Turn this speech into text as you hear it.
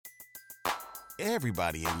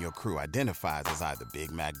Everybody in your crew identifies as either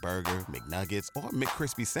Big Mac Burger, McNuggets, or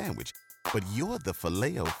McCrispy Sandwich. But you're the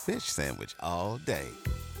Filet-O-Fish Sandwich all day.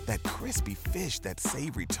 That crispy fish, that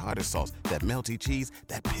savory tartar sauce, that melty cheese,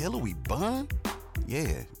 that pillowy bun.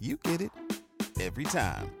 Yeah, you get it. Every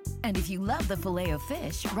time. And if you love the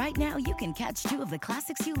Filet-O-Fish, right now you can catch two of the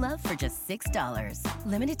classics you love for just $6.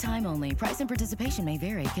 Limited time only. Price and participation may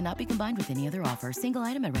vary. Cannot be combined with any other offer. Single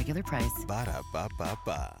item at regular price.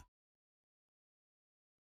 Ba-da-ba-ba-ba.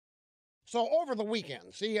 So over the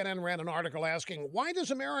weekend, CNN ran an article asking, why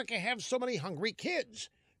does America have so many hungry kids?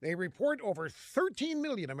 They report over 13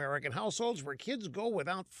 million American households where kids go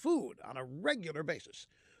without food on a regular basis.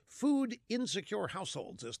 Food insecure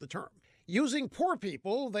households is the term. Using poor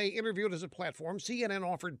people they interviewed as a platform, CNN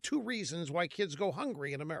offered two reasons why kids go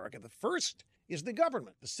hungry in America. The first is the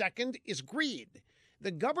government. The second is greed.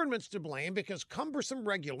 The government's to blame because cumbersome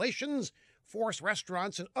regulations force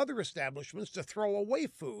restaurants and other establishments to throw away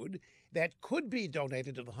food that could be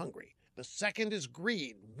donated to the hungry. The second is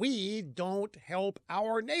greed. We don't help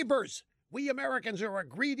our neighbors. We Americans are a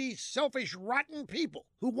greedy, selfish, rotten people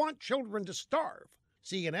who want children to starve.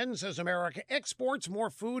 CNN says America exports more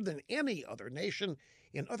food than any other nation.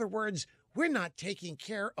 In other words, we're not taking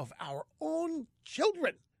care of our own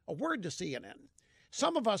children. A word to CNN.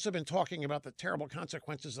 Some of us have been talking about the terrible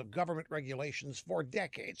consequences of government regulations for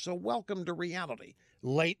decades, so welcome to reality,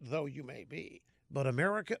 late though you may be. But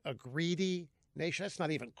America, a greedy nation? That's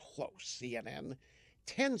not even close, CNN.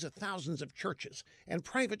 Tens of thousands of churches and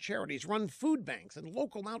private charities run food banks and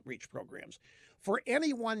local outreach programs. For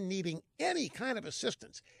anyone needing any kind of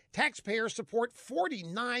assistance, taxpayers support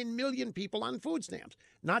 49 million people on food stamps,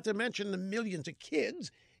 not to mention the millions of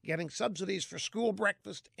kids getting subsidies for school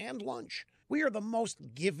breakfast and lunch. We are the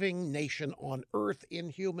most giving nation on earth in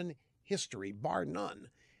human history, bar none.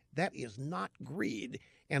 That is not greed.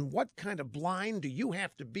 And what kind of blind do you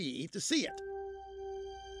have to be to see it?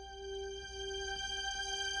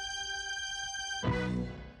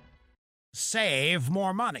 Save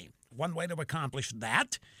more money. One way to accomplish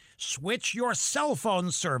that, switch your cell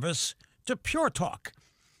phone service to Pure Talk.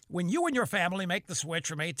 When you and your family make the switch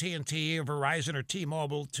from AT&T or Verizon or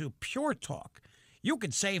T-Mobile to Pure Talk, you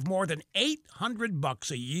could save more than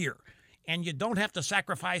 $800 a year, and you don't have to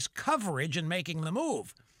sacrifice coverage in making the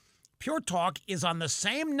move. Pure Talk is on the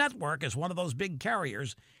same network as one of those big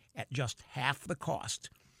carriers at just half the cost.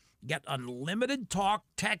 Get unlimited talk,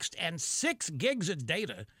 text, and 6 gigs of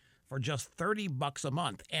data for just $30 a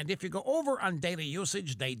month. And if you go over on data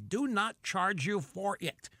usage, they do not charge you for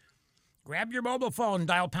it. Grab your mobile phone,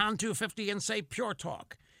 dial pound 250 and say Pure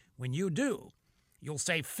Talk. When you do, you'll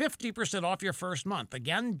save 50% off your first month.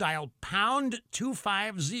 Again, dial pound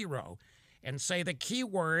 250 and say the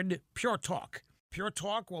keyword Pure Talk. Pure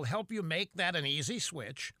Talk will help you make that an easy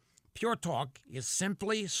switch. Pure Talk is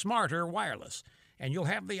simply smarter wireless, and you'll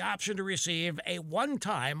have the option to receive a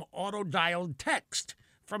one-time auto-dialed text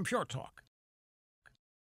from Pure Talk.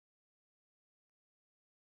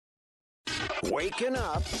 Waking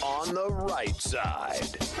up on the right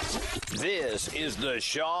side. This is the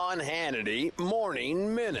Sean Hannity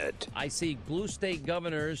Morning Minute. I see blue state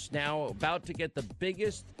governors now about to get the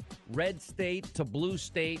biggest red state to blue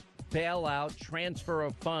state bailout transfer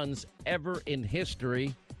of funds ever in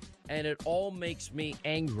history, and it all makes me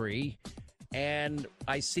angry. And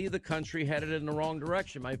I see the country headed in the wrong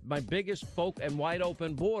direction. My biggest and wide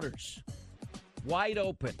open borders. Wide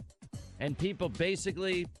open. And people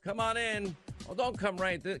basically, come on in. Well, don't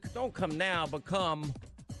come now, but come.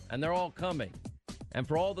 And they're all coming. And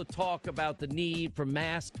for all the talk about the need for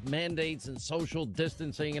mask mandates and social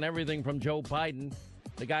distancing and everything from Joe Biden,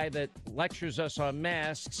 the guy that lectures us on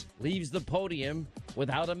masks leaves the podium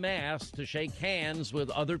without a mask to shake hands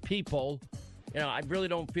with other people. You know, I really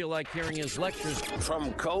don't feel like hearing his lectures.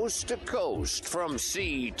 From coast to coast, from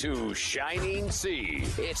sea to shining sea,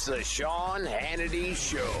 it's the Sean Hannity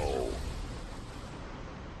Show.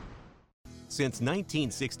 Since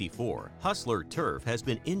 1964, Hustler Turf has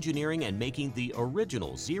been engineering and making the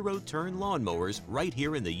original zero-turn lawnmowers right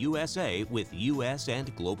here in the USA with U.S.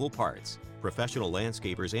 and global parts. Professional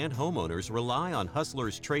landscapers and homeowners rely on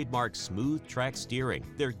Hustler's trademark smooth track steering,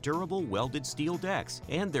 their durable welded steel decks,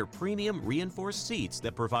 and their premium reinforced seats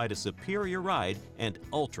that provide a superior ride and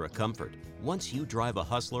ultra comfort. Once you drive a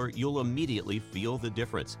Hustler, you'll immediately feel the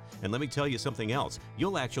difference. And let me tell you something else,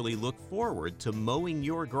 you'll actually look forward to mowing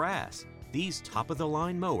your grass. These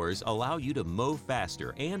top-of-the-line mowers allow you to mow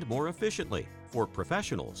faster and more efficiently. For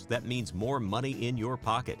professionals, that means more money in your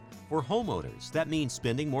pocket. For homeowners, that means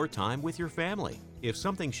spending more time with your family. If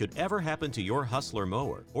something should ever happen to your Hustler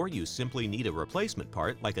mower, or you simply need a replacement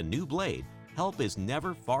part like a new blade, Help is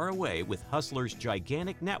never far away with Hustler's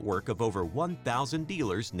gigantic network of over 1,000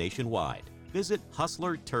 dealers nationwide. Visit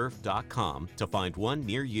hustlerturf.com to find one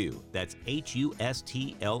near you. That's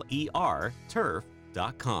HUSTLER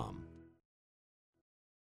turf.com.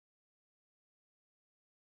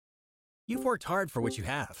 You've worked hard for what you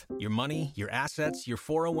have. Your money, your assets, your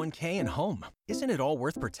 401k, and home. Isn't it all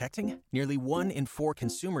worth protecting? Nearly 1 in 4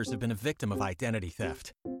 consumers have been a victim of identity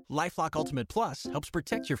theft. LifeLock Ultimate Plus helps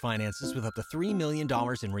protect your finances with up to $3 million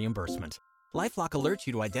in reimbursement. LifeLock alerts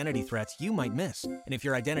you to identity threats you might miss. And if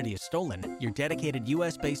your identity is stolen, your dedicated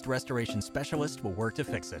U.S.-based restoration specialist will work to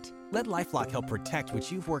fix it. Let LifeLock help protect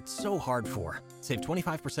what you've worked so hard for. Save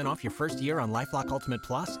 25% off your first year on LifeLock Ultimate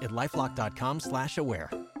Plus at LifeLock.com/aware.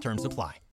 Terms apply.